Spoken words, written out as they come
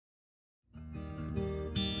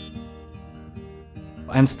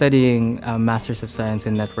I'm studying a Master's of Science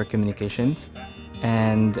in Network Communications,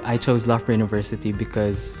 and I chose Loughborough University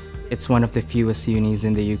because it's one of the fewest unis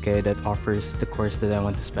in the UK that offers the course that I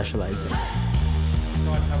want to specialize in.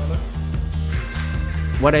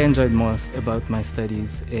 What I enjoyed most about my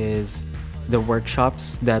studies is the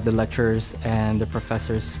workshops that the lecturers and the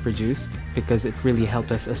professors produced, because it really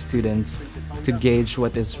helped us as students to gauge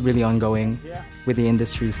what is really ongoing with the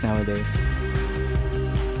industries nowadays.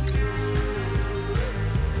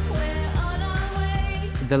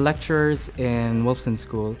 The lecturers in Wolfson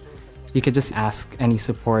School, you could just ask any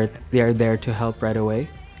support. They are there to help right away.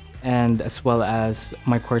 And as well as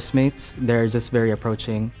my course mates, they're just very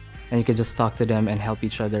approaching, and you could just talk to them and help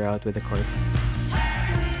each other out with the course.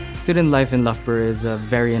 Student life in Loughborough is a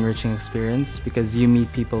very enriching experience because you meet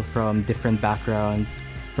people from different backgrounds,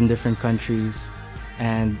 from different countries,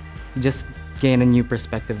 and you just gain a new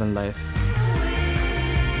perspective in life.